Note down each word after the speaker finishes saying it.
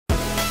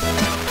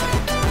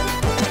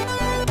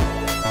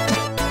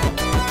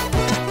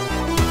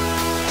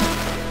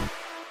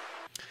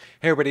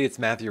Hey everybody, it's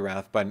Matthew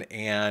Rathbun,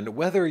 and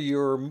whether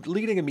you're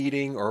leading a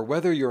meeting or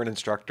whether you're an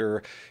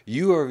instructor,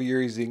 you are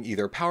using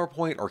either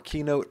PowerPoint or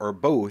Keynote or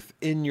both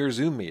in your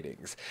Zoom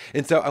meetings.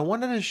 And so I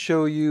wanted to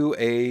show you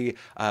a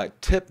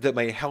tip that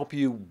may help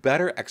you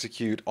better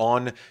execute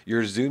on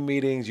your Zoom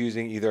meetings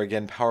using either,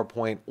 again,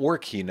 PowerPoint or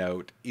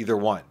Keynote, either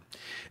one.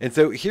 And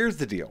so here's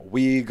the deal.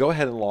 We go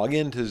ahead and log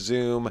into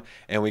Zoom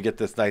and we get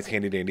this nice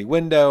handy dandy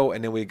window,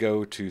 and then we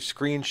go to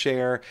screen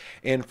share.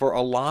 And for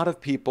a lot of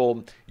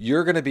people,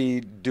 you're going to be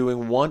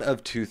doing one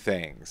of two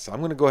things. So I'm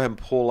going to go ahead and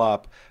pull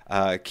up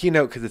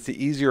Keynote because it's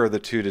the easier of the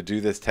two to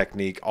do this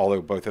technique,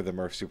 although both of them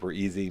are super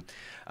easy.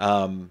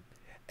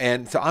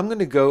 And so I'm going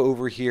to go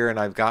over here and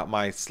I've got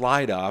my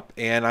slide up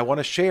and I want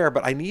to share,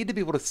 but I need to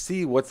be able to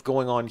see what's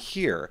going on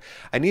here.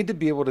 I need to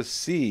be able to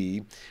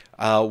see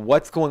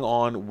what's going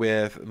on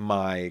with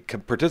my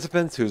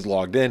participants, who's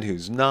logged in,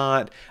 who's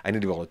not. I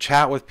need to be able to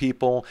chat with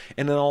people.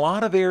 And in a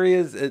lot of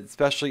areas,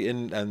 especially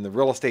in the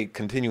real estate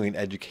continuing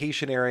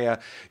education area,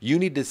 you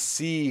need to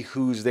see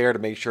who's there to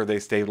make sure they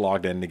stay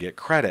logged in to get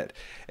credit.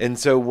 And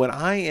so when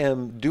I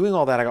am doing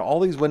all that, I got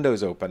all these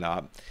windows open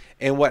up.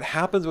 And what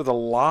happens with a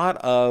lot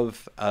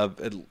of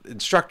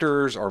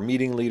instructors or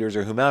meeting leaders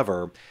or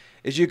whomever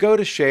is you go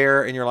to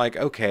share and you're like,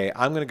 okay,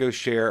 I'm going to go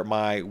share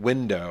my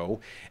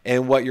window.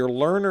 And what your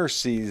learner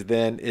sees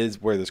then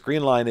is where this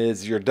green line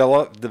is your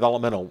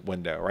developmental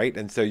window, right?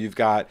 And so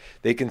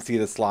they can see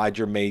the slides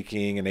you're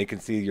making and they can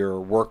see your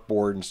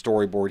workboard and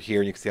storyboard here.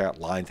 And you can see how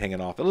lines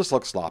hanging off. It just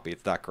looks sloppy.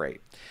 It's not great.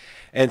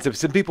 And so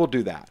some people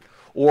do that.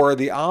 Or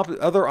the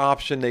other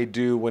option they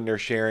do when they're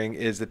sharing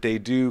is that they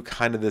do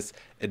kind of this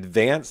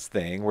advanced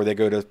thing where they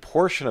go to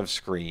portion of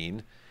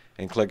screen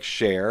and click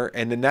share,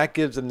 and then that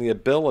gives them the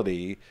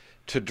ability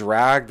to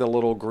drag the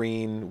little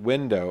green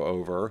window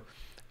over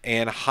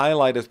and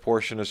highlight this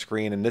portion of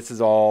screen, and this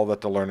is all that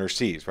the learner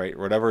sees, right?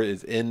 Whatever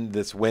is in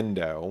this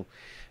window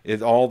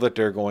is all that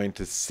they're going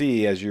to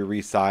see as you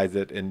resize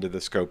it into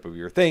the scope of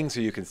your thing. So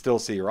you can still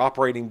see your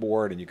operating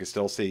board and you can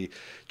still see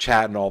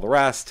chat and all the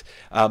rest.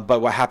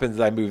 But what happens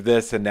is I move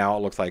this and now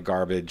it looks like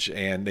garbage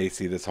and they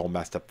see this whole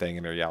messed up thing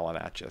and they're yelling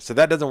at you. So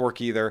that doesn't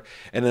work either.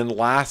 And then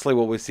lastly,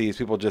 what we see is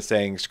people just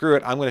saying, screw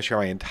it, I'm going to share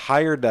my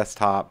entire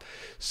desktop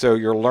so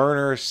your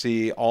learners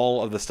see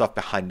all of the stuff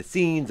behind the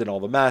scenes and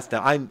all the mess.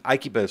 Now I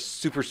keep a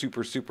super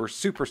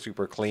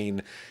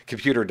clean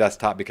computer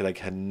desktop because I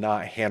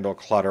cannot handle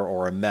clutter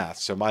or a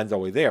mess. So mine's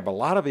always there, but a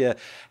lot of you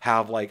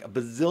have like a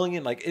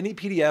bazillion, like any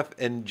PDF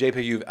and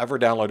JPEG you've ever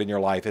downloaded in your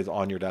life is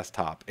on your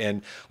desktop.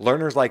 And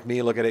learners like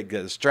me look at it,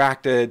 get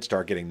distracted,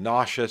 start getting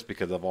nauseous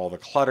because of all the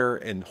clutter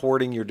and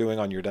hoarding you're doing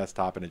on your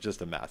desktop, and it's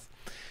just a mess.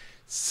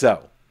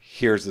 So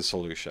here's the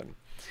solution.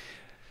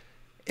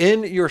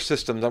 In your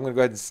systems, I'm going to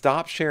go ahead and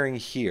stop sharing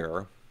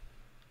here.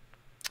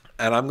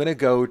 And I'm going to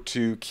go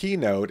to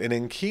Keynote, and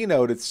in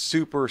Keynote, it's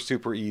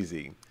super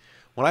easy.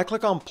 When I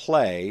click on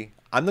play,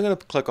 I'm going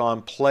to click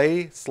on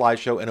play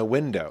slideshow in a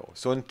window.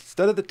 So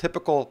instead of the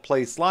typical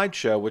play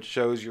slideshow, which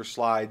shows your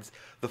slides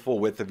the full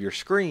width of your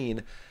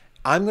screen,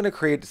 I'm going to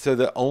create so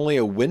that only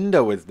a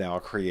window is now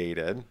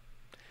created.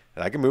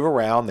 And I can move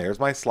around. There's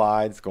my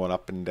slides going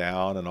up and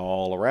down and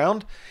all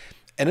around.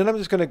 And then I'm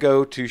just going to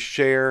go to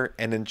share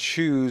and then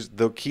choose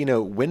the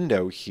Keynote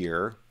window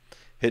here.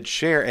 Hit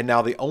share, and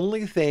now the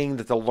only thing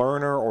that the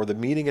learner or the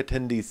meeting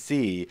attendees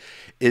see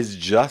is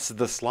just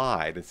the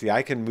slide. And see,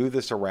 I can move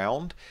this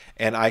around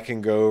and I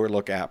can go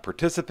look at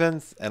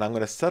participants, and I'm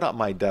going to set up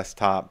my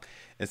desktop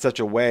in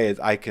such a way as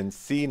I can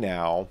see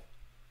now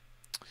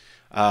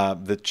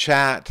the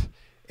chat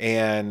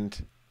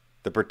and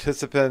the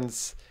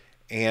participants.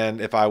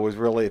 And if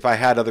I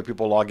had other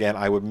people log in,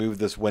 I would move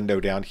this window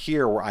down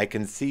here where I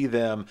can see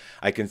them.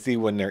 I can see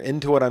when they're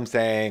into what I'm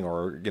saying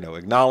or,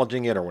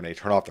 acknowledging it, or when they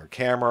turn off their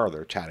camera or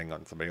they're chatting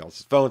on somebody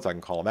else's phone so I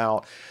can call them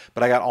out.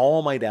 But I got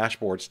all my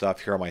dashboard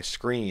stuff here on my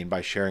screen by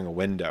sharing a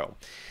window.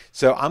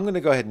 So I'm going to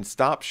go ahead and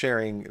stop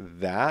sharing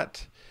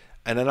that.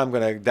 And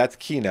then that's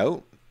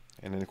Keynote.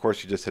 And then of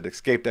course you just hit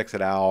escape to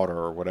exit out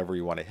or whatever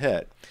you want to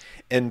hit.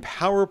 In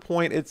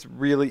PowerPoint, it's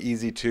really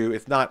easy too.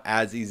 It's not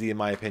as easy in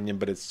my opinion,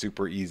 but it's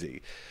super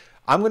easy.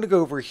 I'm going to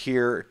go over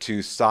here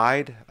to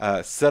set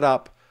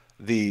up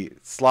the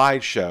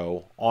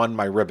slideshow on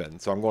my ribbon.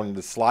 So I'm going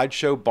to the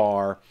slideshow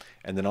bar,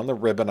 and then on the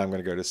ribbon, I'm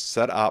going to go to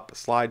set up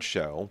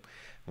slideshow.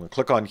 I'm going to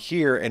click on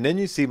here, and then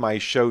you see my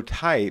show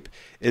type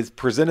is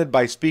presented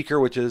by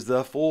speaker, which is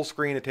the full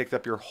screen. It takes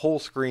up your whole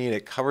screen.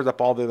 It covers up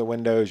all the other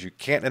windows. You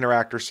can't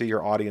interact or see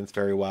your audience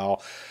very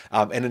well.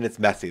 And then it's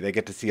messy. They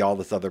get to see all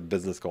this other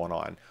business going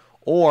on.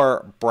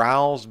 Or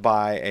browse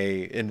by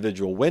a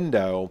individual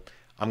window.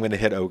 I'm going to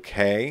hit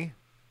OK.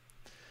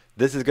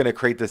 This is going to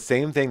create the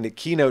same thing that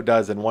Keynote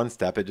does in one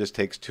step. It just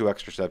takes 2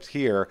 extra steps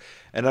here.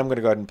 And I'm going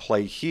to go ahead and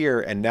play here.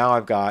 And now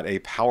I've got a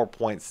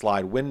PowerPoint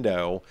slide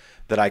window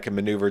that I can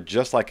maneuver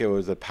just like it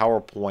was a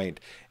PowerPoint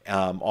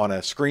on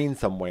a screen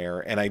somewhere.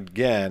 And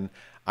again,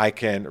 I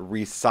can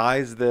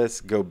resize this,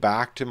 go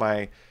back to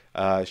my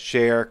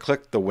share,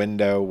 click the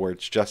window where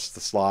it's just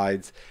the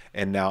slides,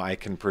 and now I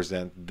can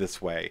present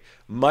this way.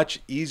 Much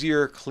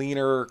easier,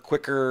 cleaner,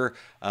 quicker,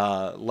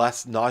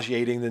 less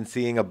nauseating than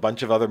seeing a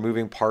bunch of other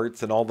moving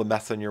parts and all the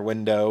mess on your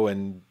window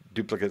and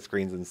duplicate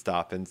screens and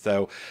stuff. And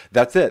so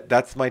that's it.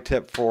 That's my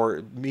tip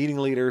for meeting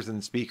leaders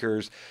and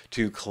speakers,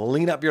 to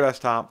clean up your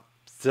desktop,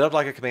 set up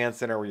like a command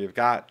center where you've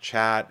got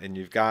chat and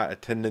you've got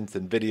attendance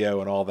and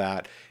video and all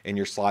that, and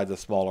your slides a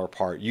smaller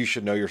part. You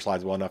should know your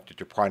slides well enough that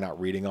you're probably not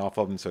reading off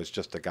of them, so it's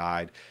just a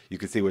guide. You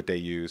can see what they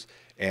use,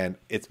 and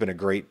it's been a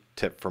great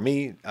tip for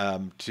me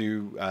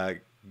to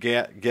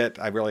get.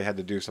 I really had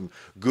to do some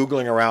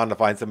Googling around to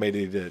find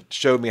somebody that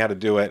showed me how to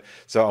do it,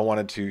 so I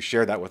wanted to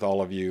share that with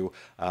all of you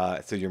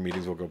so your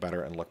meetings will go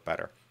better and look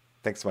better.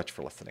 Thanks so much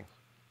for listening.